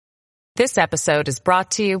This episode is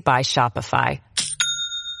brought to you by Shopify.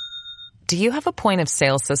 Do you have a point of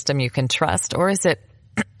sale system you can trust, or is it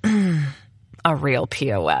a real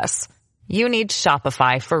POS? You need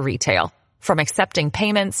Shopify for retail. From accepting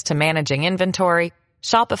payments to managing inventory,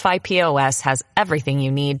 Shopify POS has everything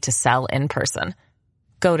you need to sell in person.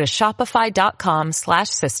 Go to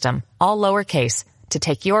shopify.com/system, all lowercase, to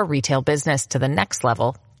take your retail business to the next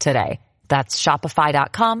level today. That's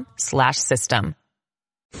shopify.com/system.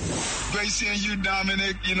 Great seeing you,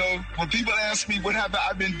 Dominic. You know, when people ask me what have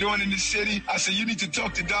I been doing in the city, I say, you need to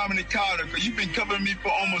talk to Dominic Carter, because you've been covering me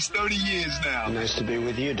for almost 30 years now. Nice to be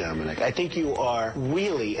with you, Dominic. I think you are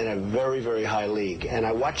really in a very, very high league. And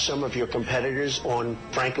I watch some of your competitors on,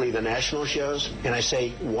 frankly, the national shows, and I say,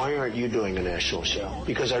 why aren't you doing a national show?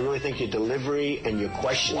 Because I really think your delivery and your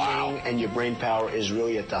questioning and your brain power is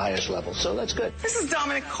really at the highest level. So that's good. This is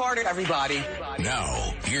Dominic Carter, everybody.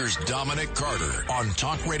 Now, here's Dominic Carter on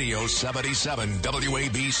Talk Radio 77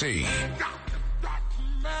 WABC.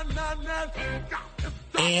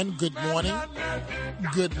 And good morning.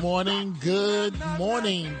 Good morning. Good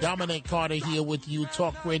morning. Dominic Carter here with you,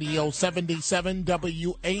 Talk Radio 77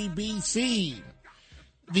 WABC.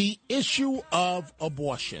 The issue of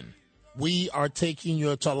abortion. We are taking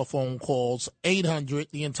your telephone calls, 800,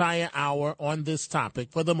 the entire hour on this topic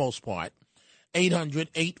for the most part.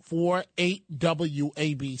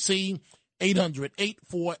 800-848-WABC.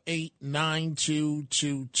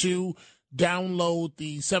 800-848-9222. Download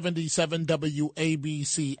the 77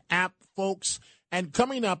 WABC app, folks. And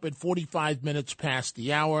coming up at 45 minutes past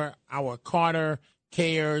the hour, our Carter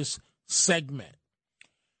Cares segment.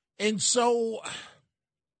 And so,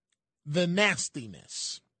 the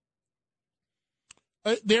nastiness.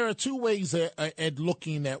 There are two ways at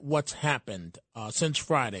looking at what's happened since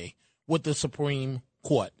Friday with the Supreme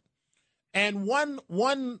Court. And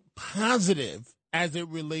one positive as it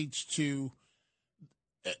relates to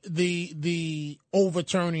the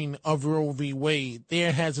overturning of Roe v. Wade,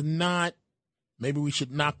 there has not, maybe we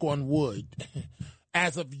should knock on wood,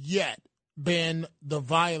 as of yet, been the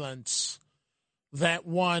violence that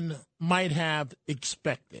one might have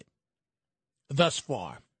expected thus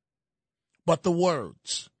far. But the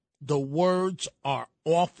words are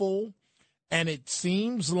awful, and it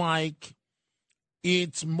seems like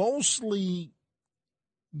it's mostly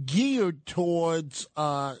geared towards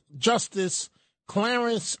Justice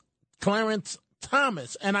Clarence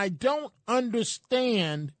Thomas. And I don't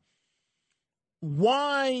understand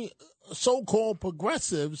why so-called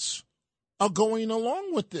progressives are going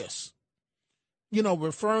along with this. You know,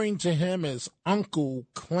 referring to him as Uncle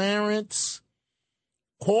Clarence,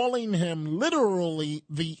 calling him literally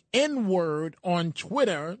the N-word on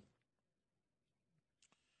Twitter.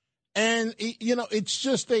 And, you know, it's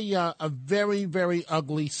just a very, very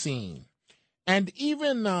ugly scene. And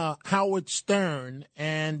even Howard Stern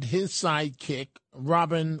and his sidekick,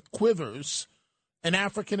 Robin Quivers, an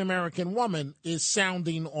African-American woman, is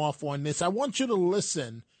sounding off on this. I want you to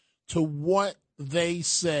listen to what they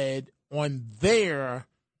said on their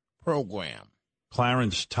program.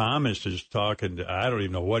 Clarence Thomas is talking, I don't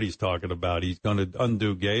even know what he's talking about. He's going to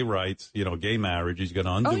undo gay rights, you know, gay marriage. He's going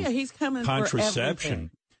to undo he's coming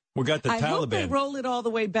contraception. We got the Taliban. I hope they roll it all the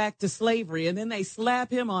way back to slavery, and then they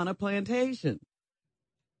slap him on a plantation.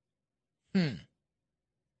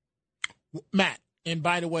 Matt, and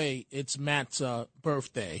by the way, it's Matt's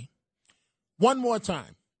birthday. One more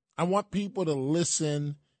time. I want people to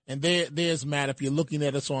listen, and there's Matt. If you're looking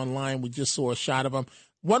at us online, we just saw a shot of him.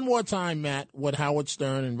 One more time, Matt, what Howard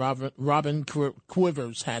Stern and Robin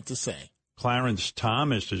Quivers had to say. Clarence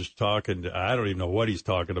Thomas is talking, I don't even know what he's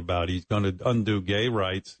talking about. He's going to undo gay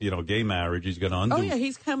rights, you know, gay marriage. He's going to undo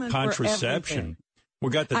he's coming contraception. We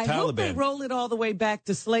got the Taliban. I hope they roll it all the way back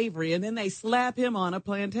to slavery, and then they slap him on a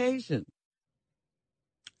plantation.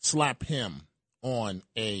 Slap him on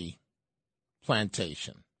a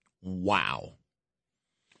plantation. Wow.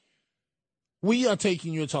 We are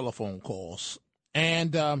taking your telephone calls.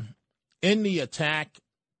 And in the attack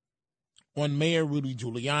on Mayor Rudy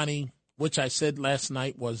Giuliani, which I said last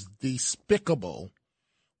night was despicable,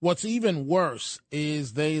 what's even worse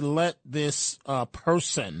is they let this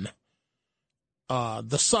person,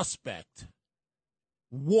 the suspect,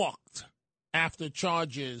 walked after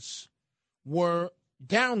charges were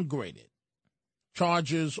downgraded.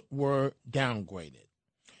 Charges were downgraded.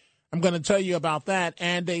 I'm going to tell you about that.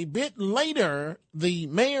 And a bit later, the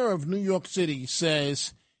mayor of New York City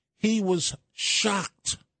says he was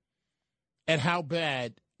shocked at how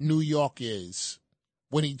bad New York is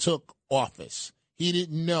when he took office. He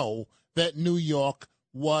didn't know that New York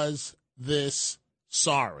was this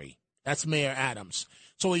sorry. That's Mayor Adams.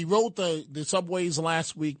 So he rode the subways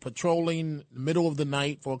last week, patrolling the middle of the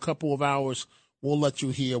night for a couple of hours. We'll let you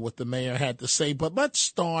hear what the mayor had to say. But let's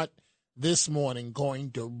start this morning going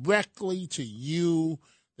directly to you,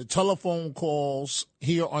 the telephone calls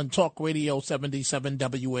here on Talk Radio 77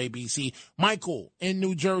 WABC. Michael in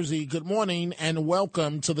New Jersey, good morning and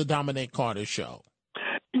welcome to the Dominic Carter Show.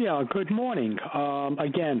 Yeah, good morning.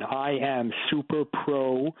 Again, I am super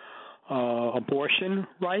pro abortion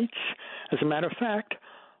rights. As a matter of fact,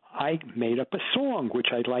 I made up a song which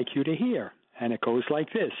I'd like you to hear, and it goes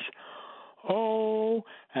like this. Oh,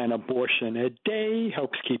 an abortion a day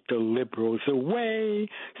helps keep the liberals away.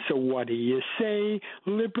 So what do you say?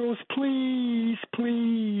 Liberals, please,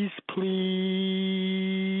 please,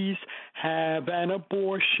 please have an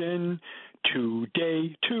abortion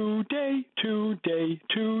today, today, today,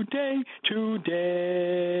 today,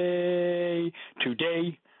 today,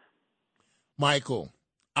 today. Michael,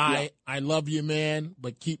 I love you, man,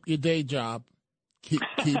 but keep your day job. Keep.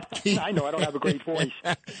 I know I don't have a great voice.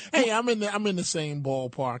 Hey, I'm in the same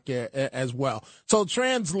ballpark as well. So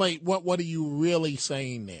translate what are you really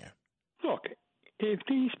saying there? Look, if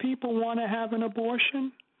these people want to have an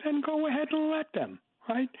abortion, then go ahead and let them.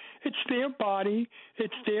 Right? It's their body.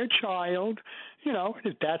 It's their child. You know,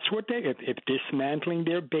 if that's what if dismantling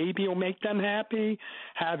their baby will make them happy,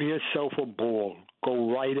 have yourself a ball.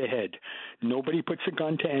 Go right ahead. Nobody puts a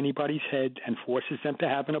gun to anybody's head and forces them to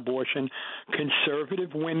have an abortion.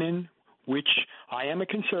 Conservative women, which I am a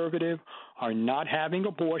conservative, are not having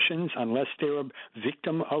abortions unless they're a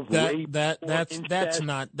victim of rape.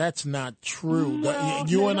 That's not true. Well,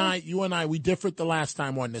 you and I, we differed the last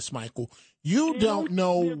time on this, Michael. You don't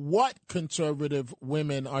know what conservative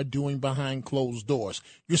women are doing behind closed doors.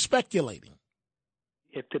 You're speculating.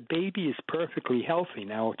 If the baby is perfectly healthy,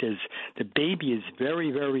 now the baby is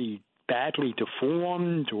very, very badly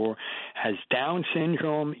deformed or has Down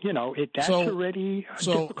syndrome, that's already a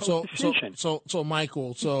difficult decision. So,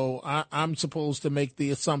 Michael, I'm supposed to make the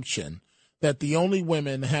assumption that the only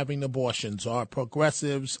women having abortions are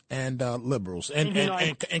progressives and liberals and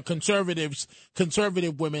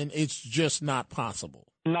conservative women. It's just not possible.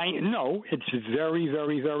 No, it's very,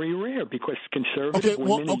 very, very rare because conservative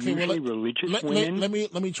women are usually religious women. Let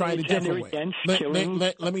me try it a different way.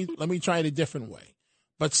 Let me try it a different way.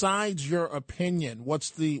 Besides your opinion, what's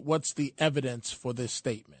the evidence for this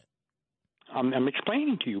statement? I'm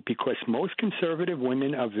explaining to you because most conservative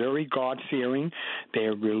women are very God-fearing.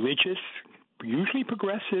 They're religious. Usually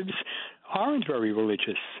progressives aren't very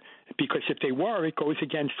religious because if they were, it goes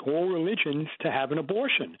against all religions to have an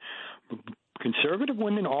abortion. Conservative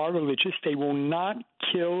women are religious. They will not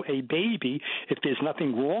kill a baby if there's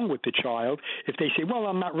nothing wrong with the child. If they say, well,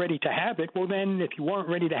 I'm not ready to have it, well, then if you weren't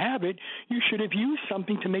ready to have it, you should have used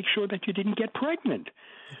something to make sure that you didn't get pregnant.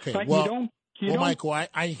 Okay, but well, Michael,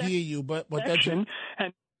 I hear you, but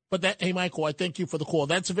hey, Michael, I thank you for the call.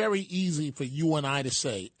 That's very easy for you and I to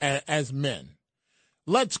say as men.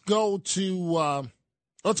 Let's go to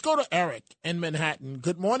Eric in Manhattan.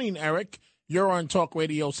 Good morning, Eric. You're on Talk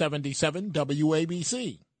Radio 77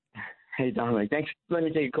 WABC. Hey, Dominic. Thanks for letting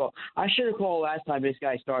me take a call. I should have called last time this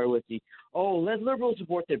guy started with let liberals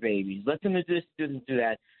support their babies. Let them do this, do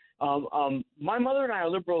that. My mother and I are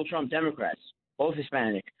liberal Trump Democrats, both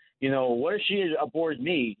Hispanic. What if she had aborted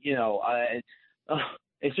me?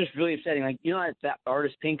 It's just really upsetting. Like, that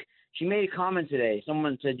artist Pink, she made a comment today.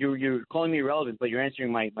 Someone said, you're calling me irrelevant, but you're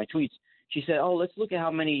answering my tweets. She said, let's look at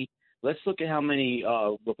how many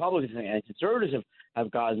Republicans and conservatives have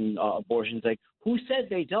gotten abortions. Like, who said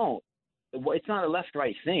they don't? It's not a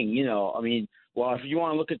left-right thing, I mean, well, if you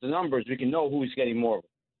want to look at the numbers, we can know who's getting more.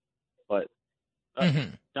 But,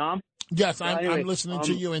 Dom? Yes, I'm listening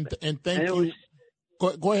to you, and thank you.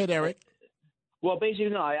 Go ahead, Eric. Well, basically,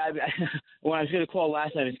 no. I when I was going to call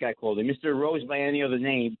last time, this guy called him. Mr. Rose, by any other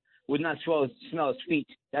name, would not smell his feet.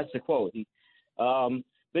 That's the quote.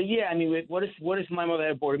 But yeah, I mean, what if my mother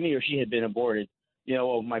had aborted me or she had been aborted?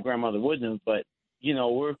 My grandmother wouldn't have. But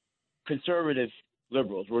we're conservative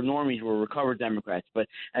liberals. We're normies. We're recovered Democrats.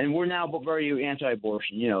 And we're now very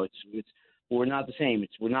anti-abortion. We're not the same.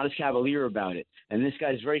 We're not as cavalier about it. And this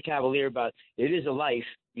guy's very cavalier about it is a life.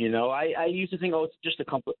 I used to think, it's just a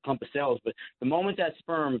clump of cells. But the moment that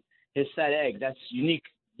sperm hits that egg, that's unique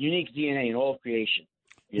DNA in all of creation.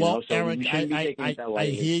 So Eric, I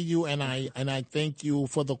hear you, and I thank you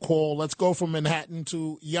for the call. Let's go from Manhattan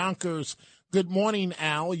to Yonkers. Good morning,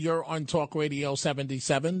 Al. You're on Talk Radio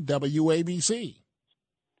 77 WABC.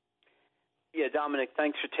 Yeah, Dominic,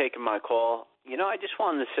 thanks for taking my call. I just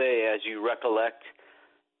wanted to say, as you recollect,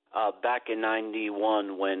 back in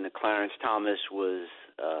 '91 when Clarence Thomas was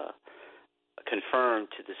confirmed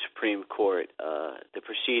to the Supreme Court the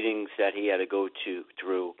proceedings that he had to go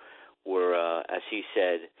through were, as he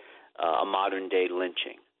said, a modern-day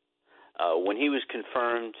lynching. When he was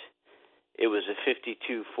confirmed, it was a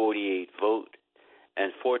 52-48 vote,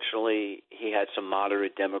 and fortunately he had some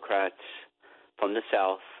moderate Democrats from the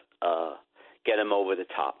South get him over the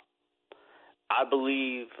top. I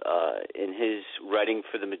believe in his running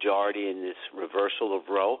for the majority in this reversal of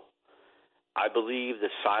Roe. I believe the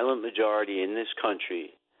silent majority in this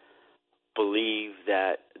country believe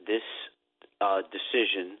that this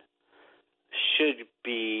decision should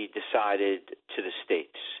be decided to the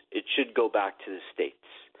states. It should go back to the states.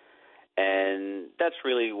 And that's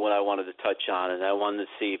really what I wanted to touch on, and I wanted to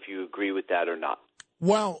see if you agree with that or not.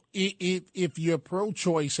 Well, if you're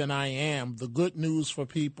pro-choice, and I am, the good news for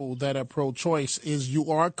people that are pro-choice is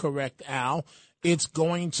you are correct, Al. It's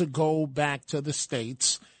going to go back to the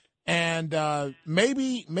states. And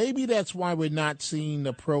maybe that's why we're not seeing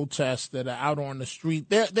the protests that are out on the street.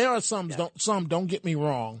 There are some, don't get me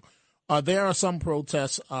wrong. There are some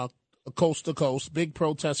protests coast to coast. Big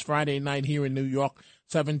protest Friday night here in New York,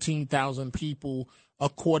 17,000 people,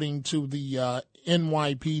 according to the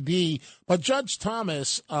NYPD. But Judge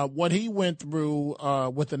Thomas, what he went through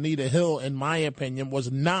with Anita Hill, in my opinion,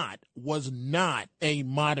 was not a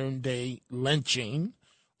modern-day lynching.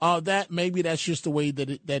 Maybe that's just the way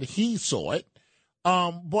that he saw it.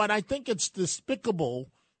 But I think it's despicable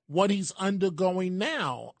what he's undergoing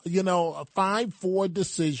now. You know, a 5-4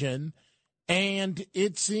 decision, and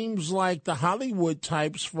it seems like the Hollywood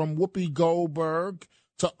types from Whoopi Goldberg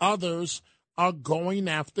to others are going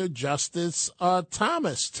after Justice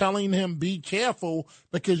Thomas, telling him be careful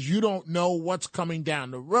because you don't know what's coming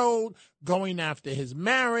down the road, going after his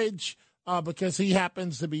marriage. Because he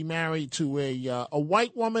happens to be married to a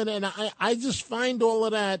white woman. And I just find all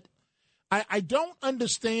of that. I don't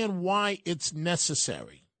understand why it's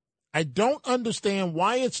necessary. I don't understand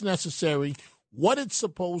why it's necessary, what it's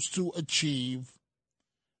supposed to achieve.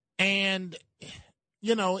 And,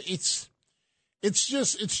 you know, it's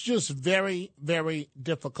just very, very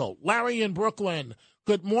difficult. Larry in Brooklyn,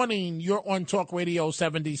 good morning. You're on Talk Radio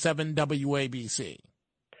 77 WABC.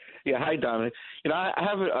 Yeah, hi, Dominic. You know, I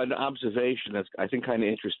have an observation that's I think kind of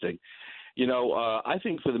interesting. You know, I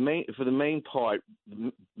think for the main part,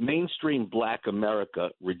 mainstream Black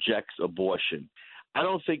America rejects abortion. I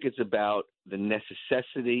don't think it's about the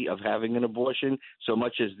necessity of having an abortion so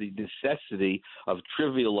much as the necessity of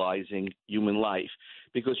trivializing human life,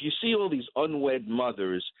 because you see all these unwed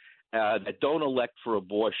mothers that don't elect for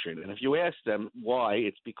abortion, and if you ask them why,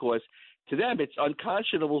 it's because to them, it's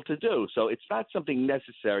unconscionable to do. So it's not something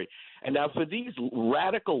necessary. And now for these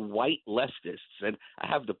radical white leftists, and I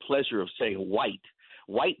have the pleasure of saying white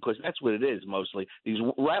because that's what it is mostly, these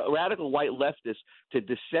radical white leftists to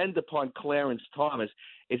descend upon Clarence Thomas,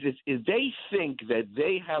 is they think that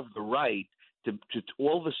they have the right to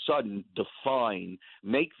all of a sudden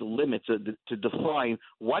make the limits, to define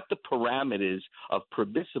what the parameters of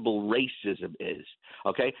permissible racism is,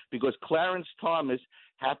 okay? Because Clarence Thomas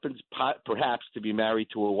happens perhaps to be married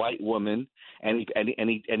to a white woman, and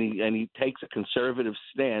he takes a conservative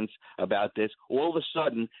stance about this. All of a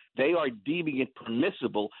sudden, they are deeming it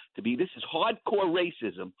permissible to be. This is hardcore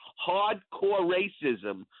racism,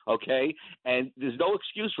 okay? And there's no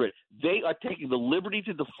excuse for it. They are taking the liberty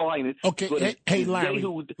to define it. Okay, hey Larry,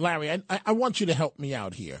 I want you to help me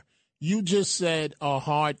out here. You just said a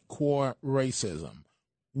hardcore racism.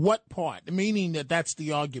 What part? Meaning that's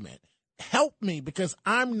the argument. Help me, because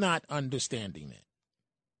I'm not understanding it.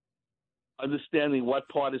 Understanding what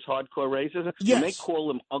part is hardcore racism? Yes. When they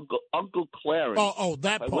call him Uncle Clarence. Oh,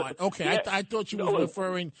 that part. Okay, yeah. I thought you were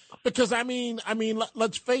referring, because I mean,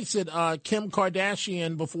 let's face it. Kim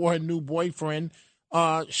Kardashian, before her new boyfriend,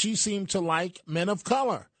 she seemed to like men of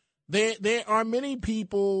color. There are many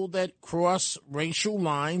people that cross racial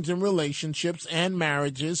lines in relationships and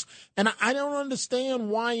marriages, and I don't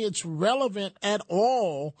understand why it's relevant at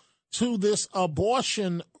all to this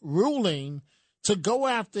abortion ruling to go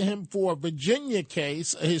after him for a Virginia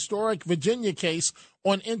case, a historic Virginia case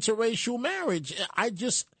on interracial marriage. I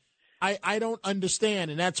don't understand,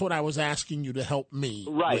 and that's what I was asking you to help me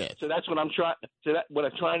with. So that's what I'm trying. What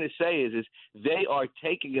I'm trying to say is they are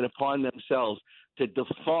taking it upon themselves to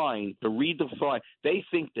redefine. They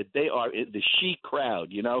think that they are the she crowd,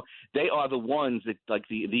 you know. They are the ones that, like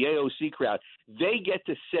the AOC crowd. They get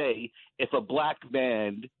to say if a black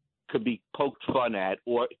man could be poked fun at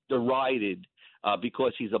or derided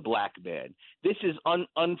because he's a black man. This is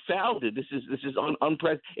unfounded. This is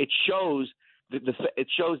unprecedented. It shows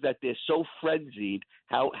that they're so frenzied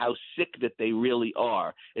how sick that they really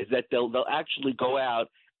are. Is that they'll actually go out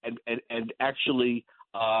and actually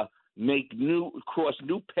cross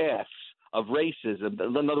new paths of racism.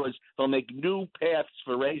 In other words, they'll make new paths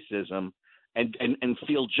for racism and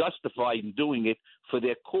feel justified in doing it for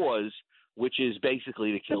their cause, which is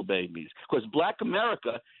basically to kill babies. Because Black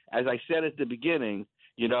America, as I said at the beginning,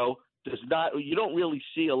 you don't really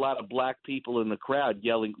see a lot of black people in the crowd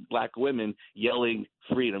black women yelling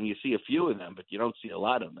freedom. You see a few of them, but you don't see a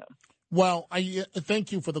lot of them. Well, I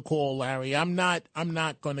thank you for the call, Larry. I'm not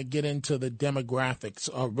going to get into the demographics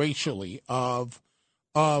racially of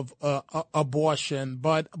abortion,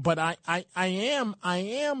 but I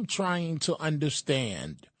am trying to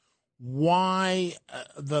understand why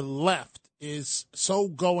the left is so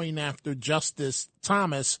going after Justice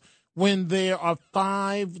Thomas when there are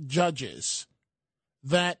 5 judges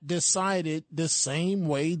that decided the same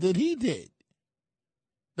way that he did,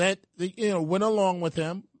 that went along with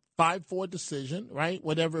him. 5-4 decision, right?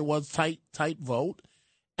 Whatever it was, tight vote,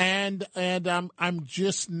 and I'm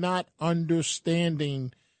just not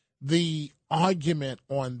understanding the argument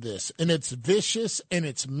on this. And it's vicious, and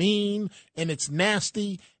it's mean, and it's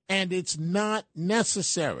nasty, and it's not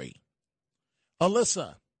necessary.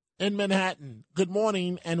 Alyssa in Manhattan, good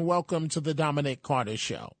morning, and welcome to the Dominic Carter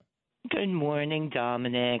Show. Good morning,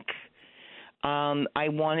 Dominic. I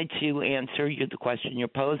wanted to answer the question you're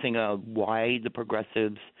posing of why the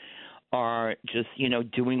progressives are just,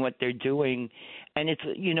 doing what they're doing. And it's,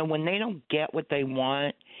 when they don't get what they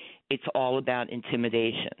want, it's all about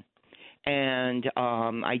intimidation. And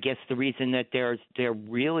I guess the reason that they're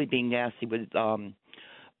really being nasty with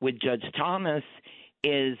Judge Thomas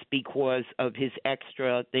is because of his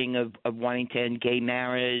extra thing of wanting to end gay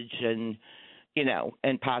marriage and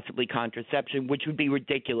possibly contraception, which would be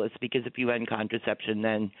ridiculous, because if you end contraception,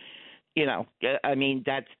 then,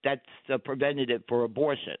 that's a preventative for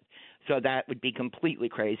abortion. So that would be completely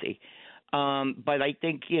crazy. But I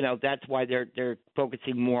think, that's why they're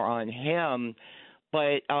focusing more on him.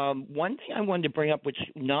 But one thing I wanted to bring up, which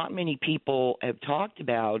not many people have talked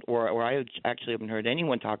about, or I actually haven't heard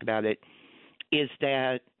anyone talk about it, is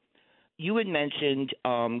that you had mentioned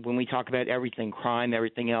when we talk about everything, crime,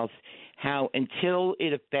 everything else, how until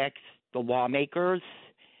it affects the lawmakers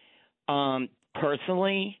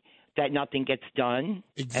personally, that nothing gets done.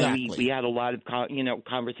 Exactly. And we had a lot of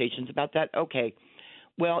conversations about that. Okay.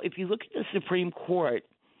 Well, if you look at the Supreme Court,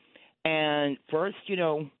 and first,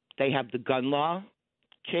 they have the gun law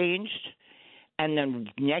changed, and then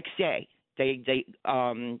next day they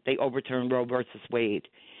overturn Roe versus Wade.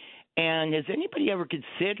 And has anybody ever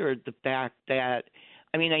considered the fact that,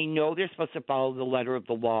 I know they're supposed to follow the letter of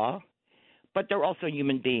the law, but they're also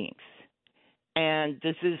human beings. And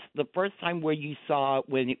this is the first time where you saw,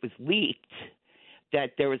 when it was leaked,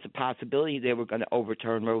 that there was a possibility they were going to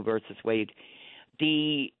overturn Roe versus Wade,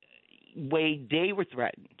 the way they were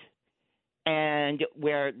threatened, and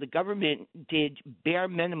where the government did bare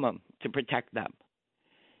minimum to protect them.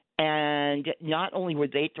 And not only were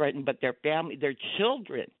they threatened, but their family, their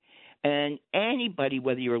children, and anybody,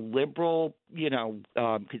 whether you're liberal,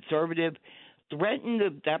 conservative,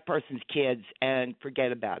 threaten that person's kids and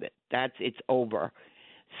forget about it. It's over.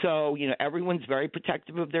 So, everyone's very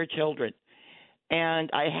protective of their children. And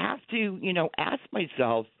I have to, ask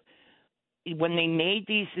myself, when they made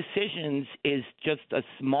these decisions, is just a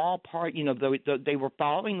small part, they were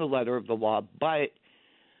following the letter of the law, but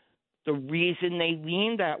the reason they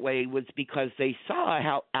leaned that way was because they saw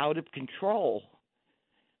how out of control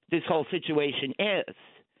this whole situation is.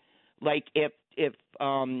 Like, if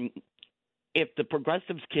the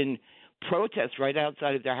progressives can protest right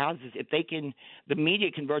outside of their houses, if they can, the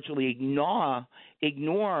media can virtually ignore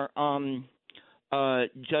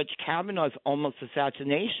Judge Kavanaugh's almost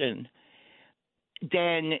assassination,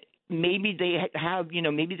 then maybe they have,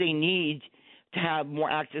 maybe they need to have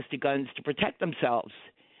more access to guns to protect themselves,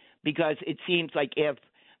 because it seems like if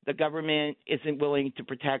the government isn't willing to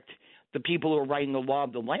protect the people who are writing the law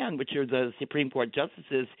of the land, which are the Supreme Court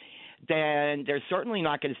justices, then they're certainly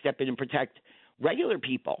not going to step in and protect regular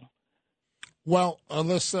people. Well,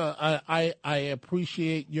 Alyssa, I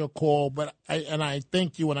appreciate your call, but I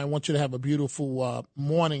thank you, and I want you to have a beautiful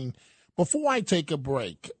morning. Before I take a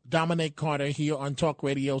break, Dominic Carter here on Talk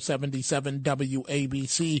Radio 77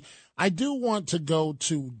 WABC. I do want to go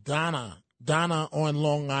to Donna on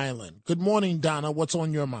Long Island. Good morning, Donna. What's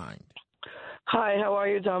on your mind? Hi, how are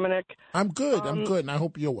you, Dominic? I'm good, and I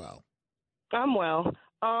hope you're well. I'm well.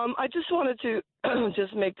 I just wanted to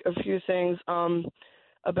just make a few things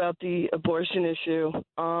about the abortion issue.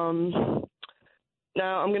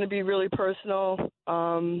 Now, I'm going to be really personal.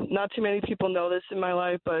 Not too many people know this in my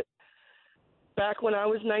life, but back when I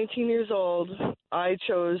was 19 years old, I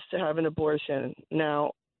chose to have an abortion.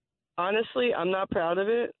 Now, honestly, I'm not proud of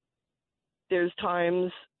it. There's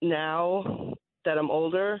times now that I'm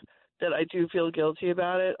older that I do feel guilty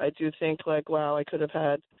about it. I do think like, wow, I could have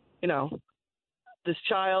had, this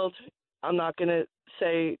child. I'm not going to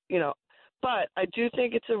say, but I do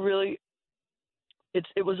think it's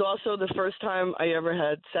it was also the first time I ever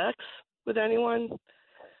had sex with anyone.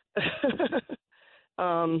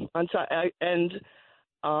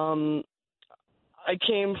 I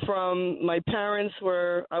came from, my parents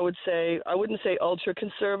were, I wouldn't say ultra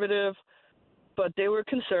conservative, but they were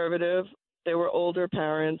conservative. They were older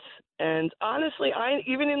parents. And honestly,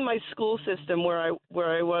 even in my school system where I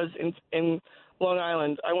was in Long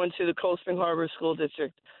Island, I went to the Cold Spring Harbor School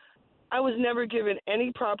District. I was never given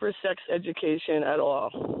any proper sex education at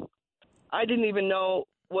all. I didn't even know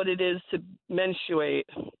what it is to menstruate,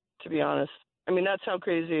 to be honest. I mean, that's how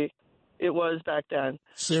crazy it was back then.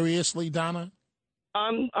 Seriously, Donna?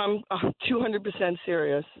 I'm 200%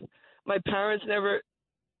 serious. My parents never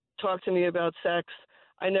talked to me about sex.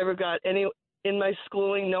 I never got any in my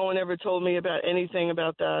schooling. No one ever told me about anything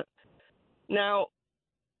about that. Now,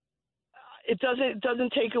 it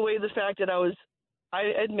doesn't take away the fact that I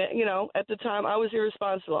admit, at the time I was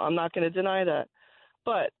irresponsible. I'm not going to deny that.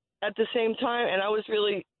 But at the same time, and I was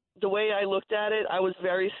really, the way I looked at it, I was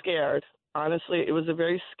very scared. Honestly, it was a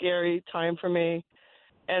very scary time for me.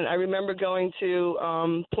 And I remember going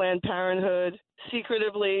to Planned Parenthood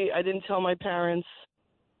secretively. I didn't tell my parents.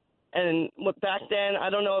 And back then, I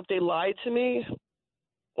don't know if they lied to me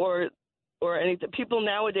or anything. People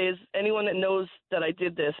nowadays, anyone that knows that I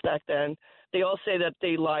did this back then, they all say that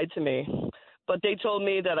they lied to me. But they told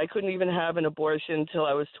me that I couldn't even have an abortion until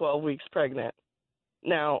I was 12 weeks pregnant.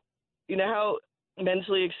 Now, you know how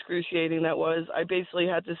mentally excruciating that was? I basically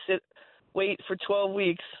had to wait for 12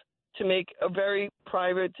 weeks to make a very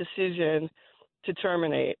private decision to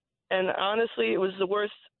terminate. And honestly, it was the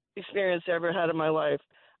worst experience I ever had in my life.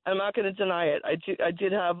 I'm not going to deny it. I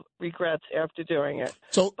did have regrets after doing it.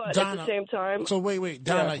 So, but Donna, at the same time... So, wait,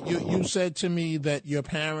 Donna, yeah. you said to me that your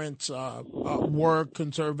parents were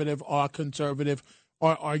conservative, are conservative.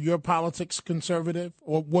 Are your politics conservative?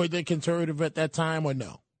 Or were they conservative at that time or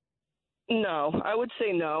no? No, I would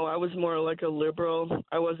say no. I was more like a liberal.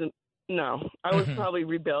 I wasn't... No, I was probably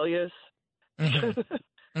rebellious.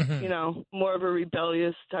 More of a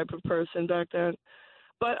rebellious type of person back then.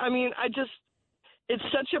 But, I mean, it's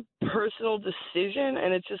such a personal decision,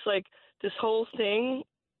 and it's just like this whole thing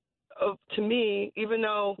to me, even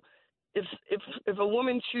though if a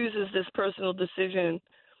woman chooses this personal decision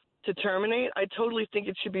to terminate, I totally think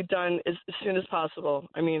it should be done as soon as possible.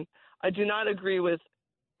 I mean, I do not agree with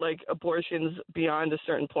like abortions beyond a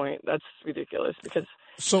certain point. That's ridiculous because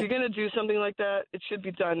if you're going to do something like that, it should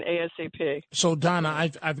be done ASAP. So, Donna,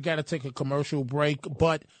 I've got to take a commercial break,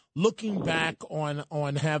 but looking back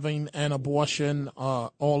on having an abortion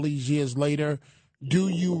all these years later, do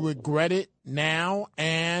you regret it now?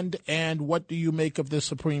 And what do you make of the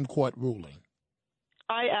Supreme Court ruling?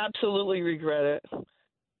 I absolutely regret it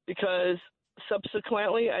because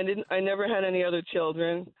subsequently I never had any other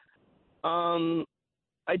children.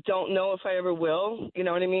 I don't know if I ever will, you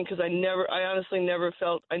know what I mean? Because I honestly never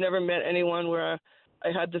met anyone where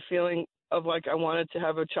I had the feeling of like I wanted to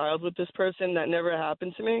have a child with this person. That never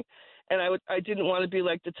happened to me. And I didn't want to be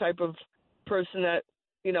like the type of person that,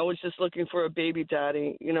 was just looking for a baby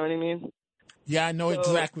daddy. You know what I mean? Yeah, I know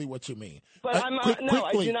exactly what you mean. But I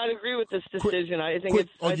do not agree with this decision. I think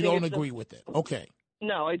you don't agree with it. Okay.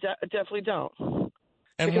 No, I definitely don't.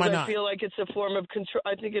 And because why not? I feel like it's a form of control.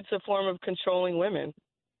 I think it's a form of controlling women,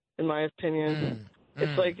 in my opinion.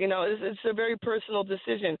 It's like, it's a very personal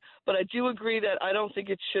decision. But I do agree that I don't think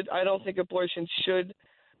abortion should.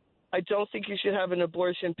 I don't think you should have an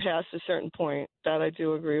abortion past a certain point. That I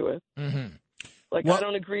do agree with. Mm-hmm. Like, I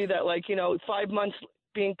don't agree that, 5 months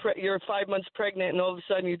you're 5 months pregnant and all of a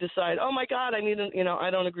sudden you decide, oh my God, I need I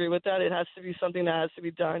don't agree with that. It has to be something that has to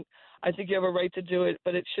be done. I think you have a right to do it,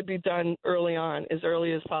 but it should be done early on, as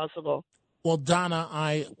early as possible. Well,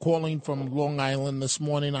 Donna, calling from Long Island this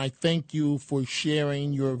morning, I thank you for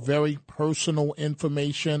sharing your very personal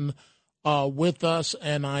information with us,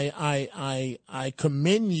 and I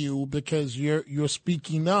commend you because you're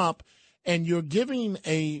speaking up and you're giving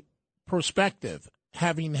a perspective,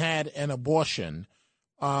 having had an abortion,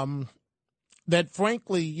 that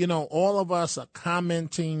frankly, all of us are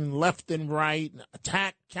commenting left and right,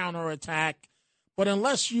 attack, counterattack, but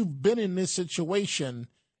unless you've been in this situation,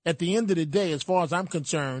 at the end of the day, as far as I'm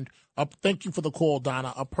concerned, thank you for the call,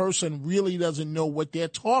 Donna, a person really doesn't know what they're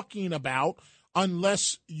talking about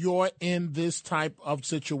unless you're in this type of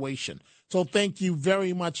situation. So thank you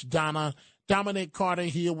very much, Donna. Dominic Carter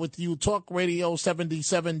here with you, Talk Radio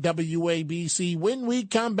 77 WABC. When we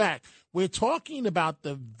come back, we're talking about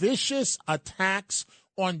the vicious attacks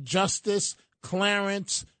on Justice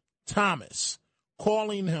Clarence Thomas,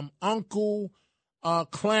 calling him Uncle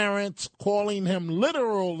Clarence, calling him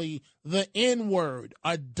literally the N-word,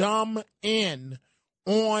 a dumb N,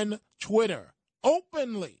 on Twitter,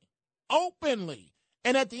 openly.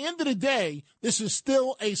 And at the end of the day, this is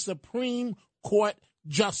still a Supreme Court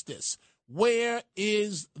justice. Where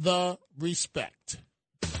is the respect?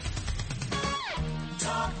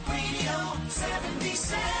 Talk Radio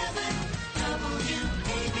 77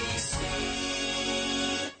 WABC.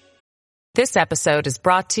 This episode is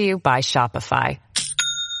brought to you by Shopify.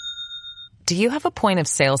 Do you have a point of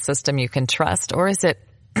sale system you can trust, or is it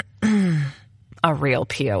a real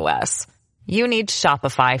POS? You need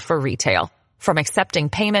Shopify for retail. From accepting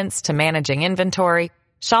payments to managing inventory,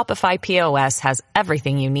 Shopify POS has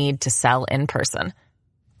everything you need to sell in person.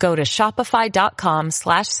 Go to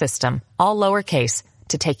shopify.com/system, all lowercase,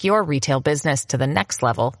 to take your retail business to the next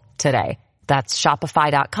level today. That's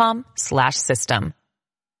shopify.com/system.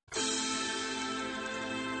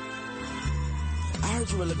 I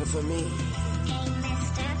heard you were looking for me.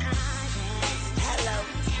 Hello.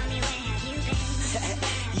 Tell me where have you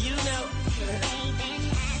been? You know.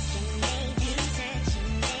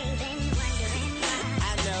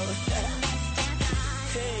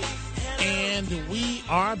 And we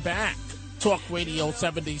are back. Talk Radio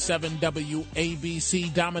 77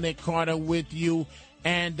 WABC. Dominic Carter with you.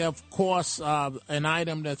 And, of course, an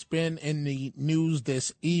item that's been in the news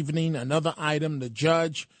this evening, another item, the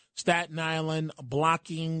judge, Staten Island,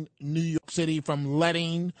 blocking New York City from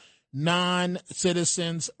letting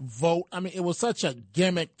non-citizens vote. I mean, it was such a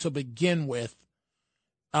gimmick to begin with.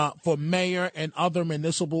 For mayor and other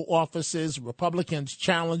municipal offices, Republicans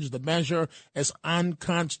challenged the measure as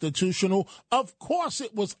unconstitutional. Of course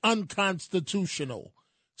it was unconstitutional.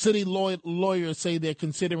 City lawyers say they're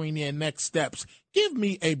considering their next steps. Give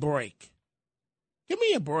me a break. Give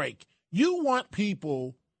me a break. You want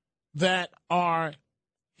people that are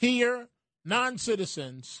here,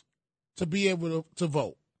 non-citizens, to be able to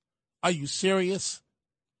vote. Are you serious?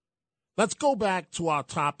 Let's go back to our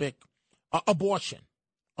topic, abortion.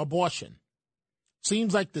 Abortion.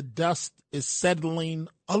 Seems like the dust is settling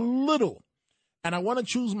a little. And I want to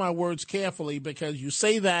choose my words carefully because you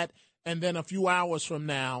say that and then a few hours from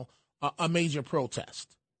now, a major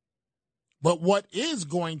protest. But what is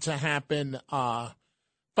going to happen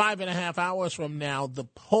 5.5 hours from now, the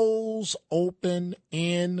polls open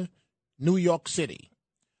in New York City.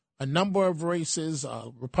 A number of races,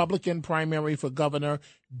 Republican primary for governor,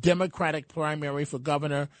 Democratic primary for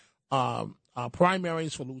governor,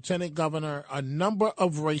 primaries for lieutenant governor, a number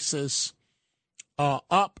of races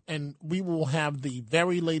up, and we will have the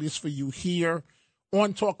very latest for you here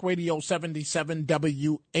on Talk Radio 77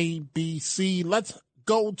 WABC. Let's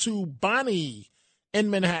go to Bonnie in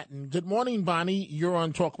Manhattan. Good morning, Bonnie. You're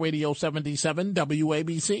on Talk Radio 77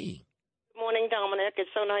 WABC. Good morning, Dominic. It's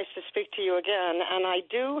so nice to speak to you again. And I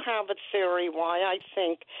do have a theory why I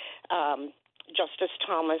think Justice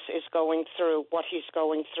Thomas is going through what he's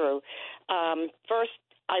going through. First,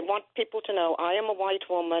 I want people to know I am a white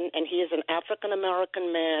woman, and he is an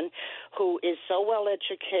African-American man who is so well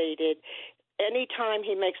educated. Anytime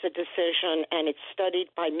he makes a decision, and it's studied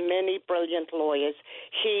by many brilliant lawyers,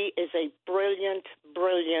 he is a brilliant,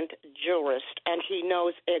 brilliant jurist, and he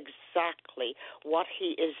knows exactly what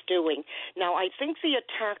he is doing. Now, I think the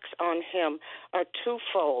attacks on him are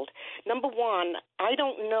twofold. Number one, I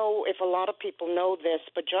don't know if a lot of people know this,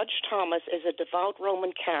 but Judge Thomas is a devout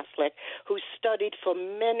Roman Catholic who studied for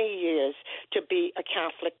many years to be a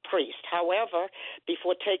Catholic priest. However,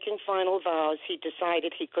 before taking final vows, he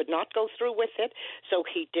decided he could not go through with it, so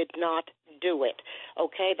he did not do it.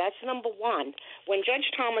 Okay, that's number one. When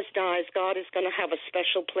Judge Thomas dies, God is going to have a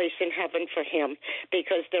special place in heaven for him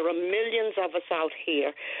because there are millions of us out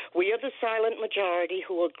here. We are the silent majority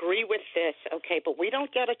who agree with this, okay, but we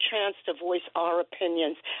don't get a chance to voice our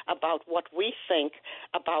opinions about what we think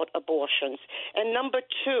about abortions. And number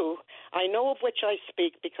two, I know of which I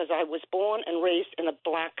speak because I was born and raised in a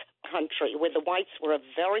black country where the whites were a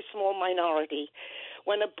very small minority.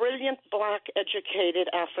 When a brilliant, black, educated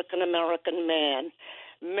African-American man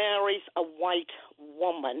marries a white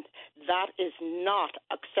woman, that is not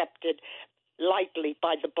accepted lightly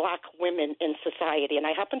by the black women in society. And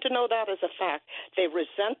I happen to know that as a fact. They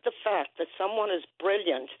resent the fact that someone as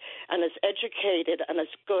brilliant and as educated and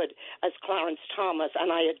as good as Clarence Thomas,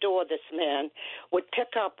 and I adore this man, would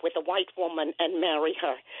pick up with a white woman and marry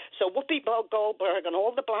her. So Whoopi Goldberg and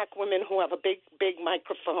all the black women who have a big, big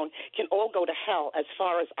microphone can all go to hell as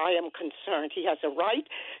far as I am concerned. He has a right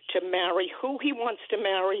to marry who he wants to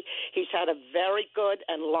marry. He's had a very good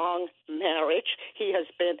and long marriage. He has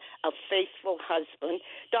been a faithful husband.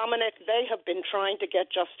 Dominic, they have been trying to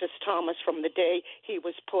get Justice Thomas from the day he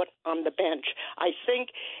was put on the bench. I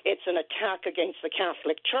think it's an attack against the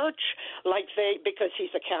Catholic Church, because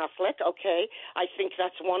he's a Catholic, okay? I think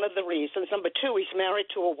that's one of the reasons. Number two, he's married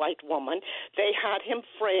to a white woman. They had him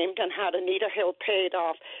framed and had Anita Hill paid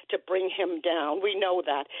off to bring him down. We know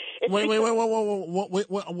that. Wait.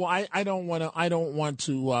 I don't want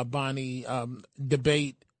to, Bonnie,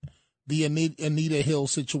 debate the Anita Hill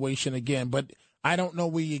situation again, but I don't know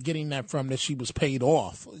where you're getting that from, that she was paid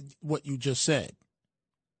off, what you just said.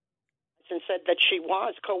 And said that she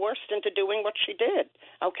was coerced into doing what she did.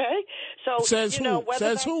 Okay, so says who?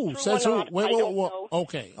 Says who? Says who?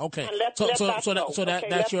 Okay. So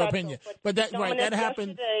that's your opinion. But that right, that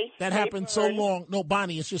happened. That happened so long. No,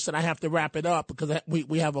 Bonnie, it's just that I have to wrap it up because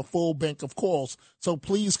we have a full bank of calls. So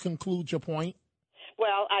please conclude your point.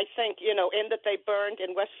 Well, I think, in that they burned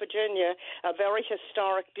in West Virginia a very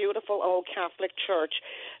historic, beautiful old Catholic church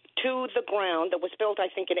to the ground that was built, I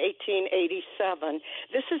think, in 1887.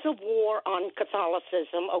 This is a war on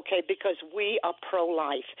Catholicism, okay, because we are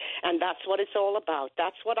pro-life, and that's what it's all about.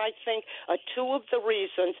 That's what I think are two of the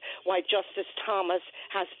reasons why Justice Thomas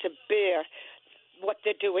has to bear what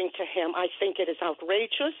they're doing to him. I think it is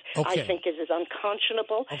outrageous. Okay. I think it is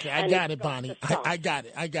unconscionable. Okay, I got it, Bonnie. I got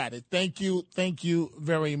it. Thank you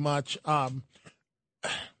very much. I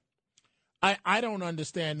don't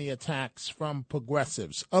understand the attacks from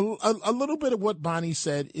progressives. A little bit of what Bonnie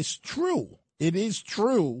said is true. It is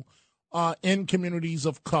true in communities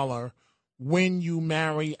of color when you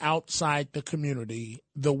marry outside the community,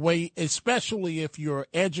 the way, especially if you're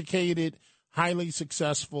educated, highly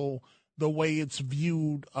successful, the way it's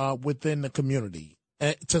viewed within the community.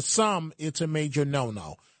 To some, it's a major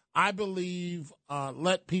no-no. I believe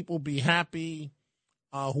let people be happy.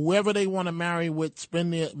 Whoever they want to marry with,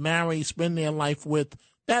 spend their life with,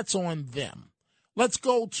 that's on them. Let's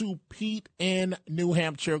go to Pete in New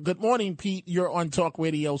Hampshire. Good morning, Pete. You're on Talk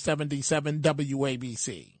Radio 77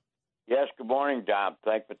 WABC. Yes, good morning, Dom.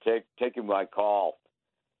 Thanks for taking my call.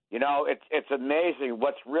 It's amazing.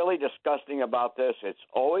 What's really disgusting about this, it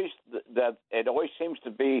always seems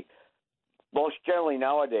to be, most generally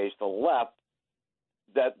nowadays, the left,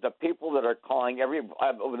 that the people that are calling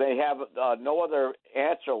they have no other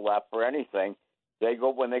answer left for anything.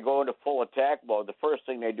 When they go into full attack mode, the first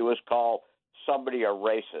thing they do is call somebody a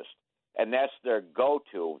racist, and that's their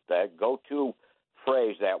go-to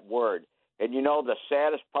phrase, that word. And the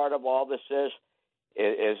saddest part of all this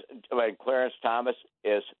is Clarence Thomas,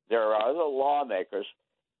 is there are other lawmakers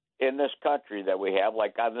in this country that we have,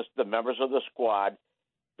 like the members of the squad,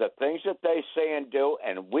 the things that they say and do,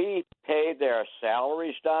 and we pay their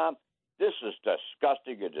salaries, Dom. This is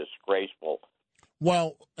disgusting and disgraceful.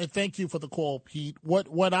 Well, thank you for the call, Pete.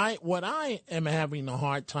 What I am having a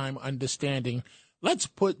hard time understanding, let's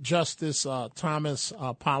put Justice Thomas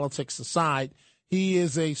politics aside. He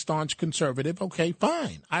is a staunch conservative. Okay,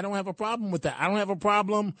 fine. I don't have a problem with that. I don't have a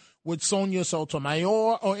problem with Sonia Sotomayor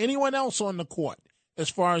or anyone else on the court as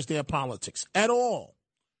far as their politics at all.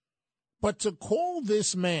 But to call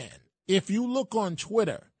this man, if you look on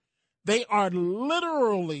Twitter, they are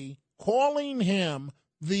literally calling him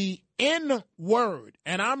the N-word.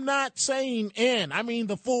 And I'm not saying N, I mean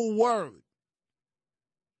the full word.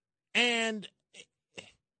 And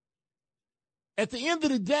at the end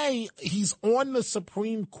of the day, he's on the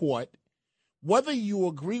Supreme Court. Whether you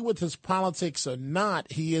agree with his politics or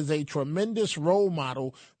not, he is a tremendous role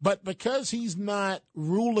model. But because he's not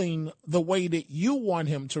ruling the way that you want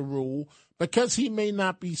him to rule, because he may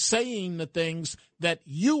not be saying the things that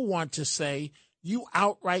you want to say, you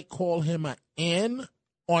outright call him an N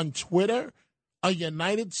on Twitter, a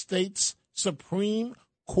United States Supreme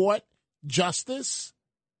Court justice.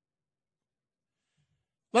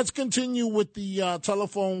 Let's continue with the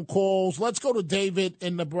telephone calls. Let's go to David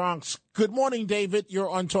in the Bronx. Good morning, David. You're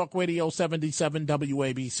on Talk Radio 77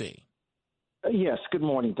 WABC. Yes, good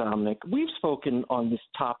morning, Dominic. We've spoken on this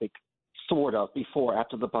topic sort of before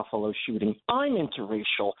after the Buffalo shooting. I'm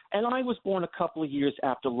interracial, and I was born a couple of years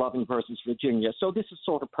after Loving versus Virginia, so this is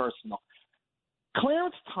sort of personal.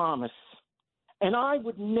 Clarence Thomas And I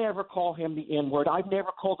would never call him the N-word. I've never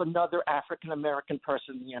called another African-American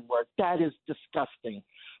person the N-word. That is disgusting.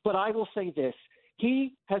 But I will say this.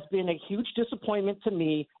 He has been a huge disappointment to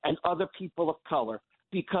me and other people of color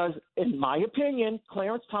because, in my opinion,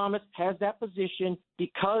 Clarence Thomas has that position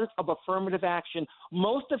because of affirmative action.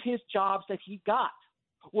 Most of his jobs that he got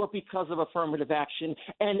were because of affirmative action.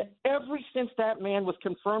 And ever since that man was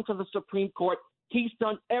confirmed to the Supreme Court, he's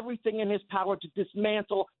done everything in his power to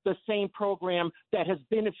dismantle the same program that has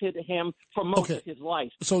benefited him for most of his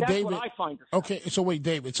life. So that's David, what I find. Okay, so wait,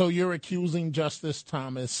 David. So you're accusing Justice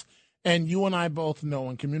Thomas, and you and I both know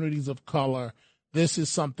in communities of color, this is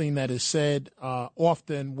something that is said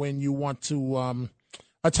often when you want to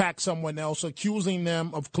attack someone else, accusing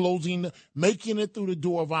them of making it through the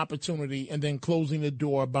door of opportunity and then closing the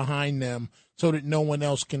door behind them so that no one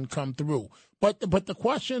else can come through. But the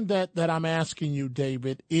question that I'm asking you,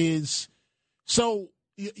 David, is, so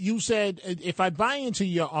you said, if I buy into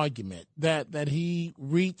your argument that he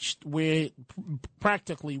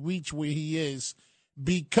practically reached where he is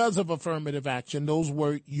because of affirmative action, those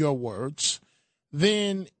were your words,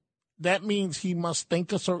 then that means he must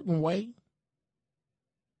think a certain way?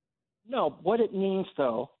 No, what it means,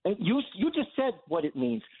 though, and you just said what it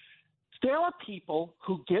means. There are people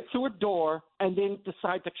who get through a door and then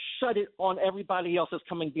decide to shut it on everybody else that's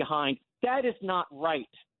coming behind. That is not right,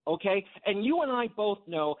 okay? And you and I both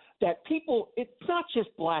know that people, it's not just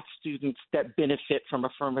black students that benefit from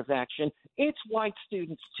affirmative action. It's white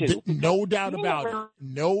students, too. No doubt about it.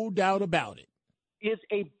 No doubt about it. Is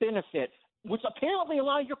a benefit, which apparently a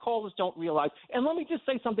lot of your callers don't realize. And let me just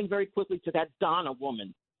say something very quickly to that Donna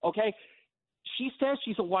woman, okay? She says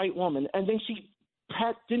she's a white woman, and then she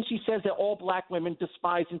says that all black women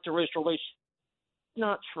despise interracial relations.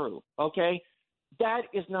 Not true, okay? That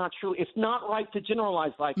is not true. It's not right to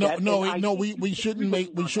generalize like that. No, we shouldn't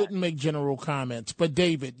make general comments. But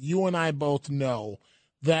David, you and I both know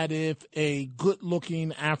that if a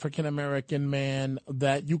good-looking African-American man,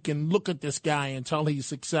 that you can look at this guy and tell he's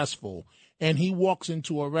successful, and he walks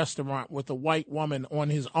into a restaurant with a white woman on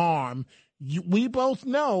his arm, we both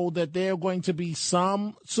know that there are going to be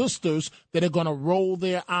some sisters that are going to roll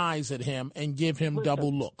their eyes at him and give him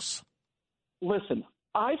double looks. Listen,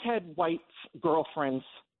 I've had white girlfriends,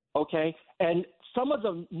 okay, and some of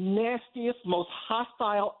the nastiest, most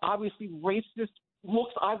hostile, obviously racist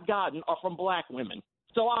looks I've gotten are from black women.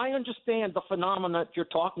 So I understand the phenomena you're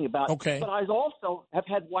talking about. Okay. But I also have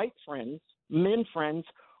had white friends, men friends,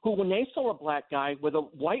 who, when they saw a black guy with a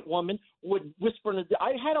white woman, would whisper.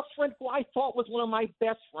 I had a friend who I thought was one of my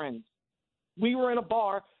best friends. We were in a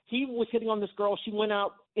bar. He was hitting on this girl. She went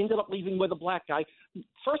out, ended up leaving with a black guy.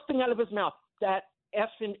 First thing out of his mouth, that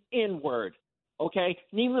effing N-word. Okay?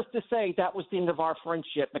 Needless to say, that was the end of our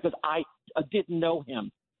friendship because I didn't know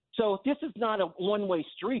him. So this is not a one-way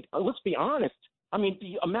street. Let's be honest. I mean,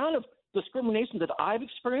 the amount of discrimination that I've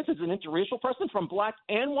experienced as an interracial person from black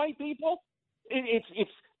and white people,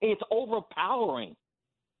 it's overpowering.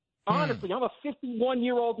 Honestly, I'm a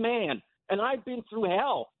 51-year-old man, and I've been through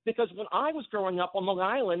hell because when I was growing up on Long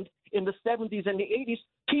Island in the 70s and the 80s,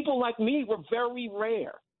 people like me were very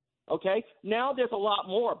rare. Okay? Now there's a lot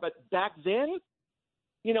more, but back then,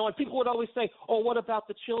 and people would always say, oh, what about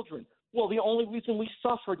the children? Well, the only reason we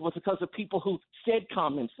suffered was because of people who said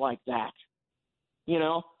comments like that. And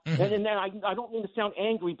then I don't mean to sound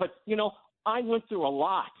angry, but, I went through a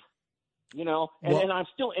lot. And I'm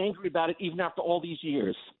still angry about it even after all these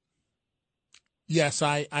years. Yes,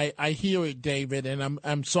 I hear it, David, and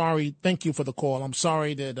I'm sorry. Thank you for the call. I'm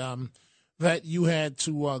sorry that you had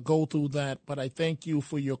to go through that, but I thank you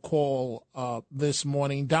for your call this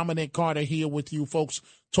morning. Dominic Carter here with you, folks.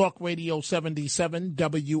 Talk Radio 77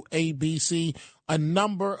 WABC. A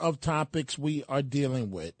number of topics we are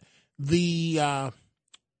dealing with.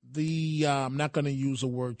 I'm not going to use a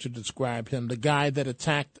word to describe him. The guy that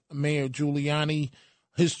attacked Mayor Giuliani,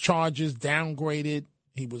 his charges downgraded.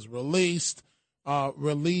 He was released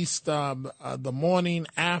the morning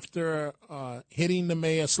after hitting the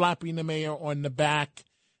mayor, slapping the mayor on the back,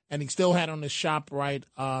 and he still had on his ShopRite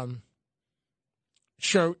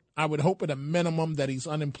shirt. I would hope at a minimum that he's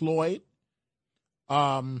unemployed.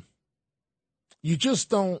 You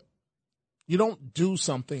don't do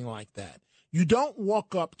something like that. You don't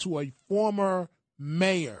walk up to a former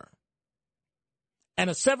mayor and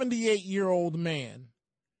a 78-year-old man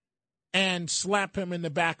and slap him in the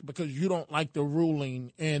back because you don't like the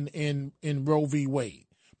ruling in Roe v. Wade,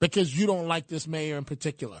 because you don't like this mayor in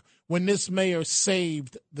particular, when this mayor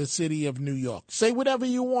saved the city of New York. Say whatever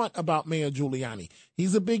you want about Mayor Giuliani.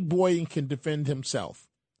 He's a big boy and can defend himself.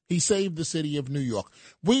 He saved the city of New York.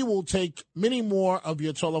 We will take many more of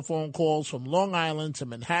your telephone calls from Long Island to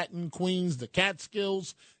Manhattan, Queens, the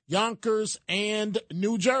Catskills, Yonkers, and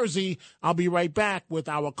New Jersey. I'll be right back with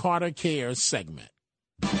our Carter Cares segment.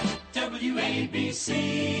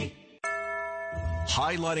 WABC.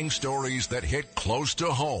 Highlighting stories that hit close to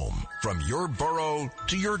home, from your borough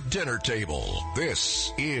to your dinner table.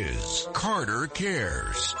 This is Carter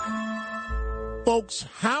Cares. Folks,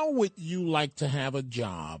 how would you like to have a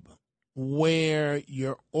job where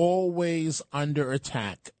you're always under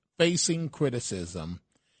attack, facing criticism,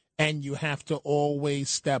 and you have to always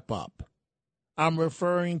step up? I'm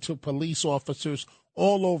referring to police officers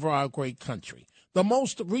all over our great country. The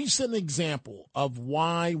most recent example of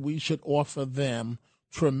why we should offer them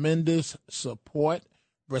tremendous support,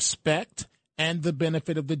 respect, and the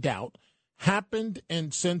benefit of the doubt happened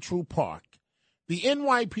in Central Park. The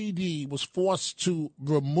NYPD was forced to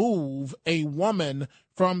remove a woman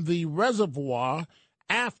from the reservoir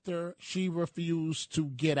after she refused to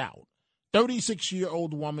get out.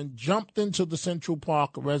 36-year-old woman jumped into the Central Park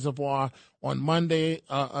reservoir on Monday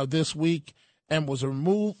of this week and was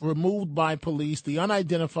removed by police. The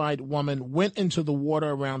unidentified woman went into the water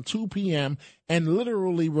around 2 p.m. and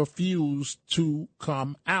literally refused to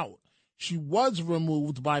come out. She was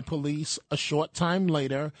removed by police a short time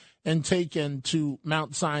later and taken to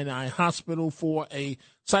Mount Sinai Hospital for a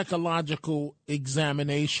psychological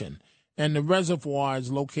examination. And the reservoir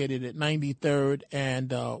is located at 93rd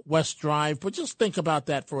and West Drive. But just think about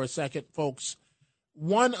that for a second, folks.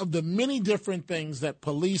 One of the many different things that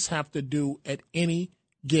police have to do at any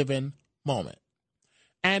given moment.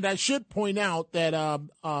 And I should point out that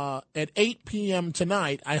at 8 p.m.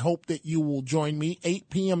 tonight, I hope that you will join me.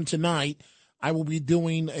 8 p.m. tonight, I will be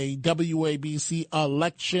doing a WABC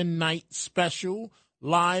election night special,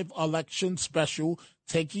 live election special,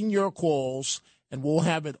 taking your calls, and we'll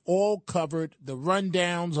have it all covered, the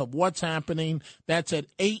rundowns of what's happening. That's at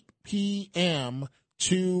 8 p.m.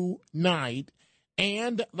 tonight.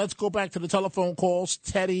 And let's go back to the telephone calls.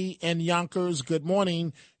 Teddy and Yonkers, good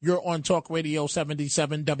morning. You're on Talk Radio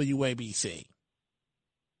 77 WABC.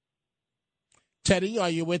 Teddy, are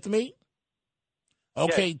you with me?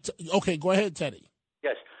 Okay, yes. Okay, go ahead, Teddy.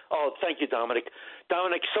 Yes. Oh, thank you, Dominic.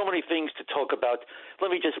 Dominic, so many things to talk about.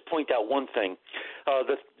 Let me just point out one thing.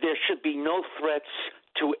 There should be no threats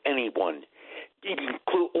to anyone,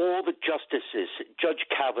 include all the justices, Judge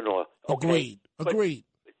Kavanaugh. Okay? Agreed.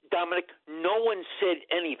 Dominic, no one said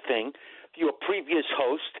anything, your previous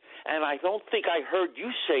host, and I don't think I heard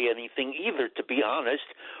you say anything either, to be honest,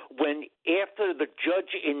 when after the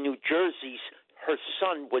judge in New Jersey's, her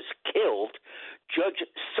son was killed, Judge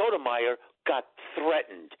Sotomayor got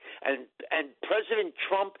threatened. And President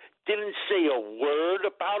Trump didn't say a word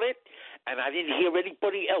about it, and I didn't hear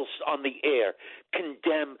anybody else on the air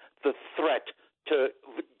condemn the threat to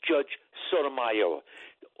Judge Sotomayor.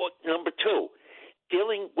 Number two,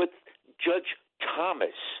 dealing with Judge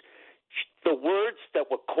Thomas, the words that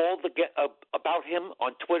were called about him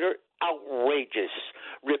on Twitter, outrageous,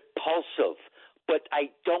 repulsive. But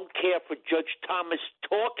I don't care for Judge Thomas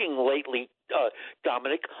talking lately,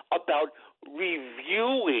 Dominic, about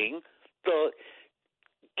reviewing the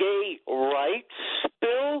gay rights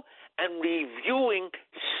bill and reviewing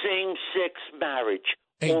same-sex marriage.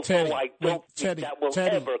 Hey, although Teddy, I don't think that will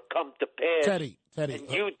ever come to pass. Teddy, and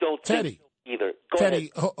you don't think so either. Go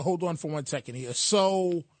Teddy, ahead. Hold on for 1 second here.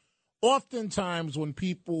 So oftentimes when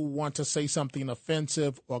people want to say something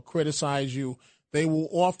offensive or criticize you, they will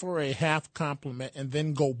offer a half compliment and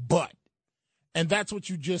then go, but. And that's what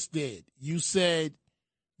you just did. You said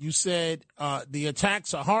the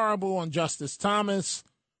attacks are horrible on Justice Thomas,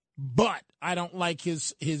 but I don't like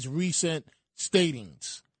his recent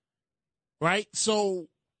statings. Right? So.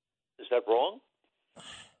 Is that wrong?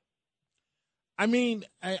 I mean,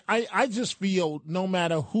 I just feel no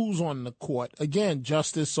matter who's on the court, again,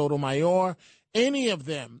 Justice Sotomayor, any of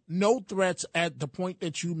them, no threats at the point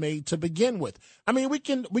that you made to begin with. I mean, we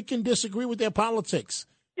can disagree with their politics.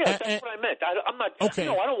 Yeah, that's what I meant. I'm not. Okay.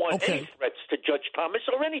 No, I don't want any threats to Judge Thomas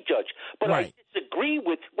or any judge. But right. I disagree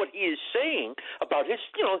with what he is saying about his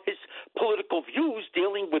political views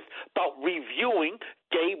dealing with about reviewing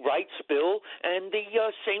gay rights bill and the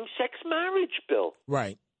same-sex marriage bill.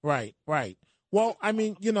 Right. Well, I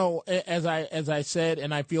mean, as I said,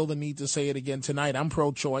 and I feel the need to say it again tonight, I'm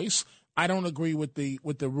pro-choice. I don't agree with the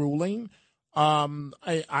ruling.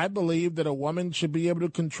 I believe that a woman should be able to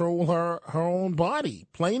control her own body,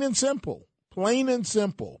 plain and simple. But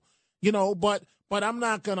I'm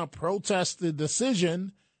not going to protest the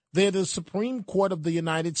decision. They're the Supreme Court of the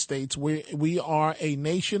United States. We are a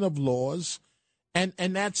nation of laws, and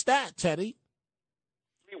that's that, Teddy.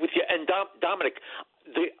 I agree with Dominic,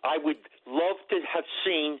 I would love to have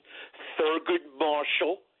seen Thurgood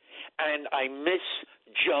Marshall, and I miss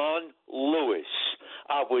John Lewis.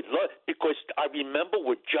 I would love, because I remember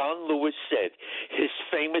what John Lewis said, his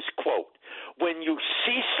famous quote: "When you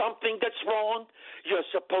see something that's wrong, you're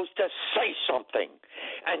supposed to say something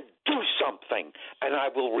and do something." And I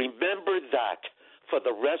will remember that for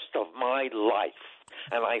the rest of my life.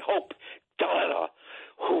 And I hope Donna,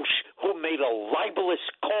 who made a libelous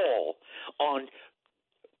call on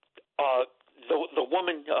the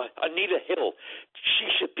woman, Anita Hill, she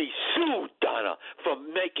should be sued, Donna, for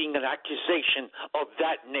making an accusation of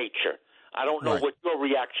that nature. I don't know what your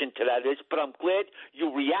reaction to that is, but I'm glad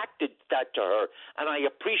you reacted that to her. And I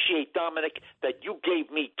appreciate, Dominic, that you gave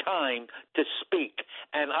me time to speak.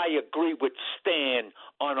 And I agree with Stan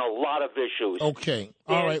on a lot of issues. Okay.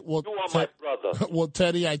 Stan, All right. Well, you are my brother. Well,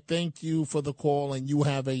 Teddy, I thank you for the call, and you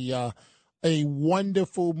have a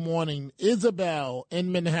wonderful morning. Isabel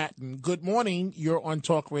in Manhattan, good morning. You're on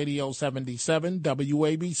Talk Radio 77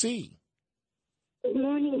 WABC. Good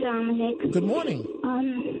morning, Dominic. Good morning.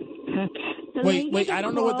 Wait, I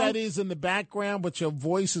don't know what that is in the background, but your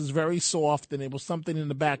voice is very soft, and there was something in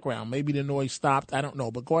the background. Maybe the noise stopped. I don't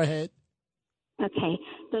know, but go ahead. Okay.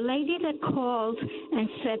 The lady that called and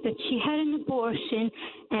said that she had an abortion,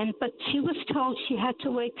 but she was told she had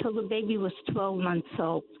to wait till the baby was 12 months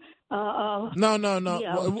old. No.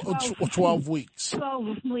 Yeah, 12 weeks.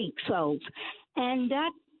 12 weeks old. And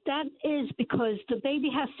that is because the baby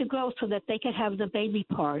has to grow so that they could have the baby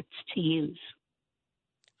parts to use.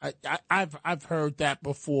 I've heard that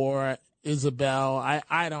before, Isabel.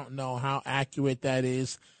 I don't know how accurate that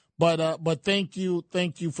is, but thank you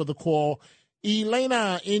for the call.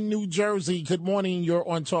 Elena in New Jersey, good morning. You're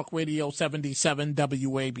on Talk Radio 77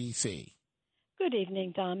 WABC. Good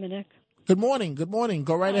evening, Dominic. Good morning.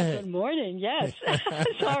 Go right ahead. Good morning. Yes.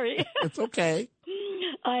 Sorry. It's okay.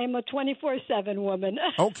 I am a 24/7 woman.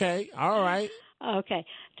 Okay. All right. Okay.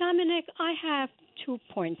 Dominic, I have 2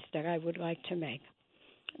 points that I would like to make.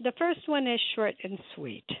 The first one is short and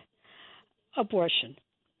sweet. Abortion.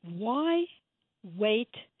 Why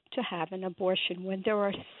wait to have an abortion when there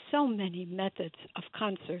are so many methods of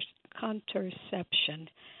contraception?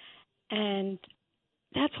 And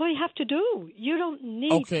that's all you have to do. You don't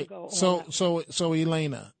need to go all out. So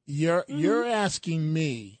Elena, you're asking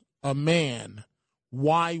me, a man,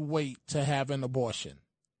 why wait to have an abortion?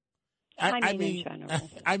 I mean in general.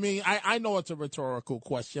 I know it's a rhetorical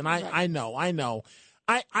question. I know.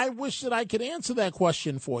 I wish that I could answer that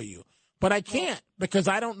question for you, but I can't because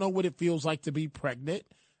I don't know what it feels like to be pregnant.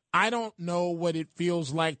 I don't know what it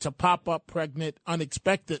feels like to pop up pregnant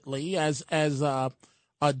unexpectedly, as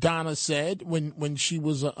Donna said when she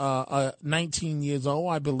was 19 years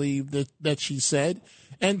old, I believe that she said.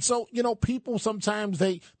 And so, people sometimes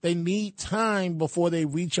they need time before they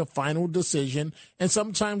reach a final decision, and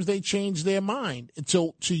sometimes they change their mind.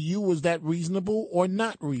 So to you, is that reasonable or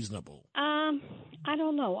not reasonable? I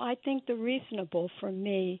don't know. I think the reasonable for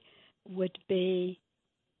me would be,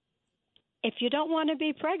 if you don't want to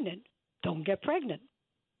be pregnant, don't get pregnant.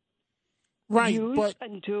 Right,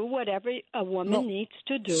 and do whatever a woman needs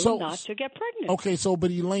to do not to get pregnant. Okay,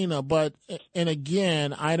 but Elena, and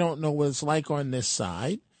again, I don't know what it's like on this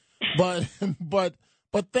side, but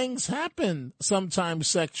things happen sometimes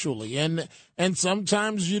sexually, and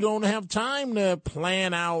sometimes you don't have time to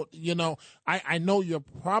plan out. I know you're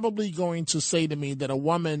probably going to say to me that a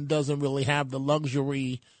woman doesn't really have the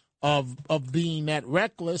luxury of being that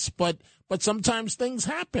reckless, but sometimes things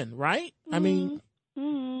happen, right? I mean.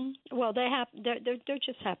 Well, they're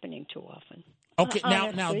just happening too often. Okay,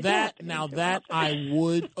 now that I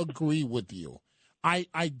would agree with you. I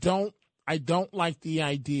don't like the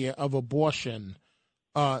idea of abortion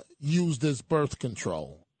used as birth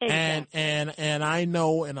control. Exactly. And I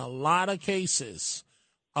know in a lot of cases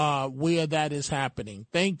where that is happening.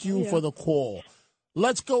 Thank you for the call.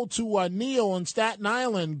 Let's go to Neil in Staten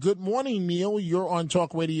Island. Good morning, Neil. You're on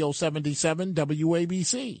Talk Radio 77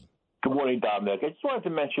 WABC. Good morning, Dominic. I just wanted to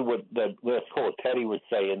mention what the last caller, Teddy, was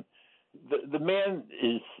saying. The man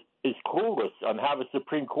is clueless on how the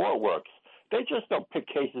Supreme Court works. They just don't pick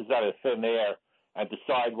cases out of thin air and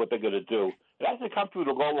decide what they're going to do. It has to come through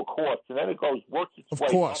the lower courts, and then it works its way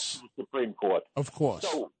up to the Supreme Court. Of course.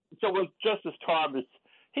 So with Justice Thomas,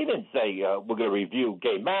 he didn't say we're going to review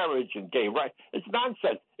gay marriage and gay rights. It's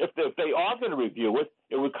nonsense. If they are going to review it,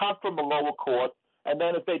 it would come from a lower court. And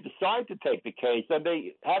then if they decide to take the case, then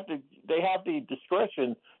they have the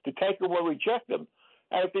discretion to take them or reject them.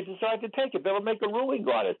 And if they decide to take it, they'll make a ruling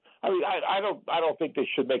on it. I mean, I don't think they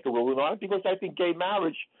should make a ruling on it because I think gay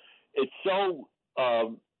marriage is so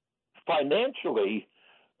financially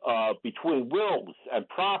between wills and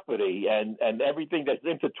property and everything that's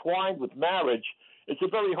intertwined with marriage, it's a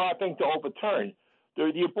very hard thing to overturn.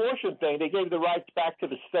 The abortion thing, they gave the rights back to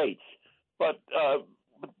the states. But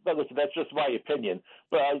listen, that's just my opinion.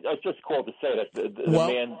 But I just called to say that the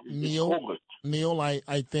man is homeless. Neil,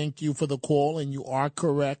 I thank you for the call, and you are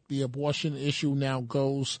correct. The abortion issue now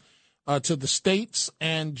goes to the states.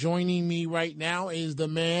 And joining me right now is the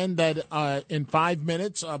man that in 5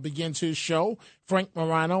 minutes begins his show, Frank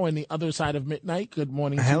Morano, on the other side of midnight. Good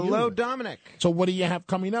morning to you. Hello, Dominic. So what do you have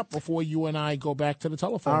coming up before you and I go back to the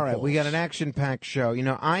telephone All right, calls? we got an action-packed show. You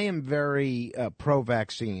know, I am very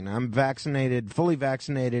pro-vaccine. I'm vaccinated, fully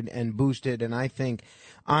vaccinated and boosted, and I think,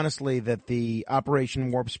 honestly, that the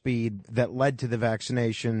Operation Warp Speed that led to the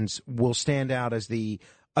vaccinations will stand out as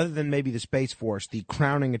other than maybe the Space Force, the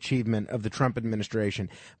crowning achievement of the Trump administration.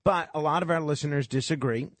 But a lot of our listeners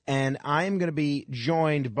disagree, and I am going to be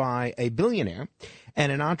joined by a billionaire and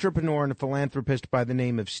an entrepreneur and a philanthropist by the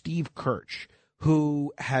name of Steve Kirch,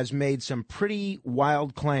 who has made some pretty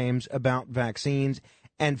wild claims about vaccines.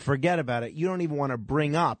 And forget about it, you don't even want to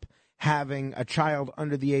bring up having a child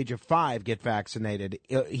under the age of 5 get vaccinated.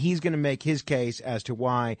 He's going to make his case as to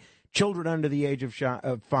why children under the age of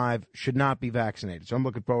 5 should not be vaccinated. So I'm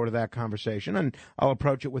looking forward to that conversation, and I'll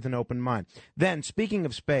approach it with an open mind. Then, speaking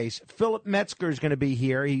of space, Philip Metzger is going to be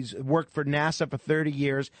here. He's worked for NASA for 30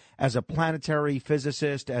 years as a planetary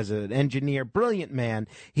physicist, as an engineer. Brilliant man.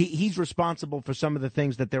 He's responsible for some of the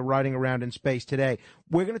things that they're riding around in space today.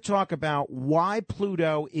 We're going to talk about why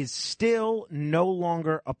Pluto is still no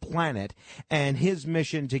longer a planet and his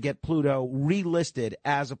mission to get Pluto relisted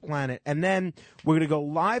as a planet. And then we're going to go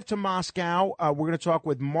live to Moscow. We're going to talk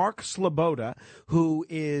with Mark Sloboda, who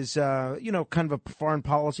is, kind of a foreign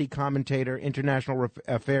policy commentator, international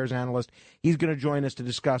affairs analyst. He's going to join us to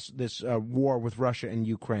discuss this war with Russia and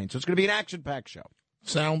Ukraine. So it's going to be an action-packed show.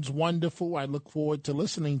 Sounds wonderful. I look forward to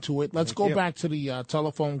listening to it. Let's go back to the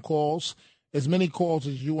telephone calls. As many calls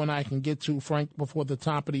as you and I can get to, Frank, before the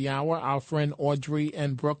top of the hour. Our friend Audrey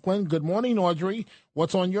in Brooklyn. Good morning, Audrey.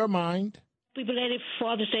 What's on your mind? Happy belated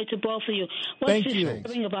Father's Day to both of you. What's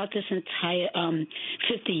disturbing about this entire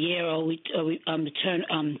 50-year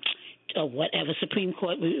return whatever Supreme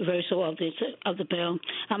Court reversal of the bill?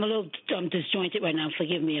 I'm a little disjointed right now.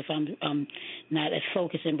 Forgive me if I'm not as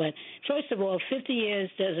focusing. But first of all, 50 years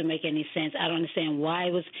doesn't make any sense. I don't understand why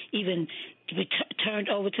it was even turned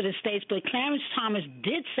over to the states. But Clarence Thomas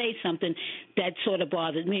did say something that sort of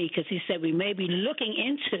bothered me, because he said we may be looking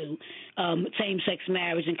into same-sex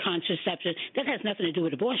marriage and contraception. That has nothing to do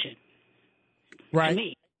with abortion. Right. To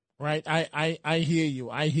me. Right. I hear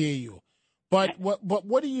you. But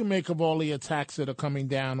what do you make of all the attacks that are coming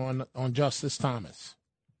down on Justice Thomas?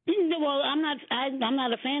 Well, I'm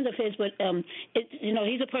not a fan of his, but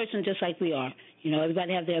he's a person just like we are.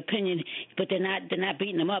 Everybody have their opinion, but they're not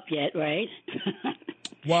beating him up yet, right?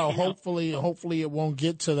 Well, hopefully it won't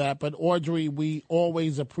get to that. But Audrey, we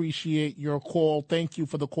always appreciate your call. Thank you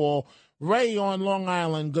for the call. Ray on Long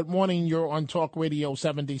Island. Good morning. You're on Talk Radio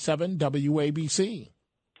 77 WABC.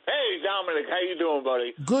 Hey, Dominic, how you doing,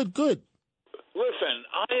 buddy? Good. Listen,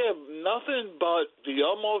 I have nothing but the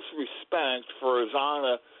utmost respect for His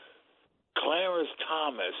Honor Clarence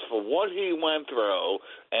Thomas for what he went through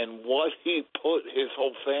and what he put his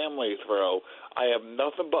whole family through. I have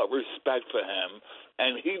nothing but respect for him,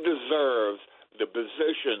 and he deserves the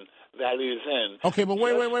position that he's in. Okay, but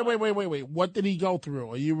wait. What did he go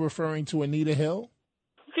through? Are you referring to Anita Hill?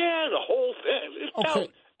 Yeah, the whole thing. Okay.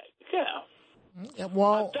 Yeah.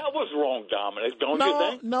 Well, that was wrong, Dominic, don't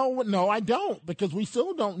you think? No, I don't, because we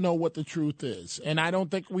still don't know what the truth is, and I don't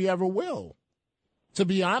think we ever will, to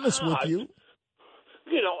be honest with you.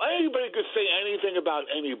 Anybody could say anything about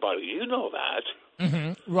anybody. You know that.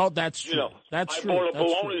 Mm-hmm. Well, that's true. That's true. I bought a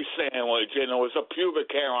bologna sandwich, and there was a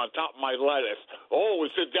pubic hair on top of my lettuce. Oh,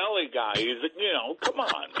 it's a deli guy. Come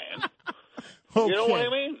on, man. Okay. You know what I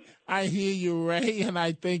mean? I hear you, Ray, and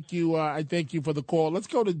I thank you. I thank you for the call. Let's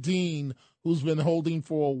go to Dean, who's been holding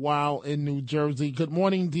for a while in New Jersey. Good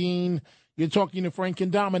morning, Dean. You're talking to Frank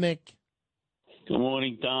and Dominic. Good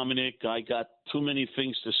morning, Dominic. I got too many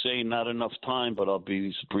things to say, not enough time, but I'll be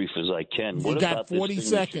as brief as I can. You what got about 40 this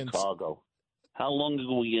thing in seconds. Chicago? How long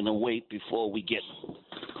are we going to wait before we get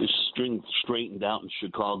this string straightened out in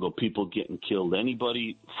Chicago? People getting killed.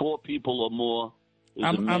 4 people or more?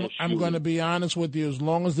 I'm going to be honest with you. As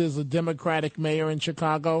long as there's a Democratic mayor in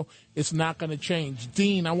Chicago, it's not going to change.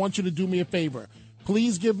 Dean, I want you to do me a favor.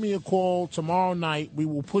 Please give me a call tomorrow night. We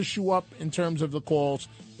will push you up in terms of the calls.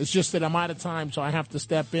 It's just that I'm out of time, so I have to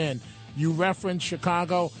step in. You referenced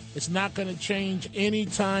Chicago. It's not going to change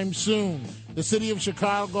anytime soon. The city of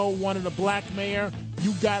Chicago wanted a black mayor.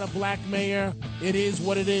 You got a black mayor. It is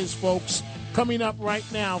what it is, folks. Coming up right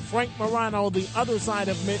now, Frank Morano, The Other Side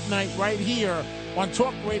of Midnight, right here on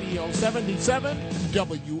Talk Radio 77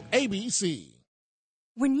 WABC.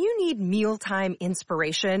 When you need mealtime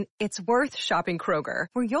inspiration, it's worth shopping Kroger,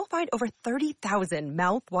 where you'll find over 30,000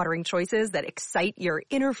 mouth-watering choices that excite your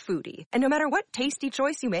inner foodie. And no matter what tasty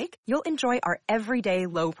choice you make, you'll enjoy our everyday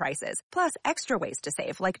low prices, plus extra ways to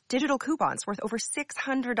save, like digital coupons worth over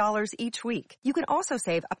 $600 each week. You can also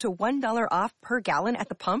save up to $1 off per gallon at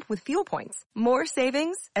the pump with fuel points. More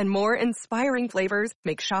savings and more inspiring flavors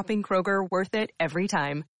make shopping Kroger worth it every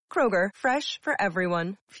time. Kroger, fresh for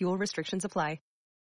everyone. Fuel restrictions apply.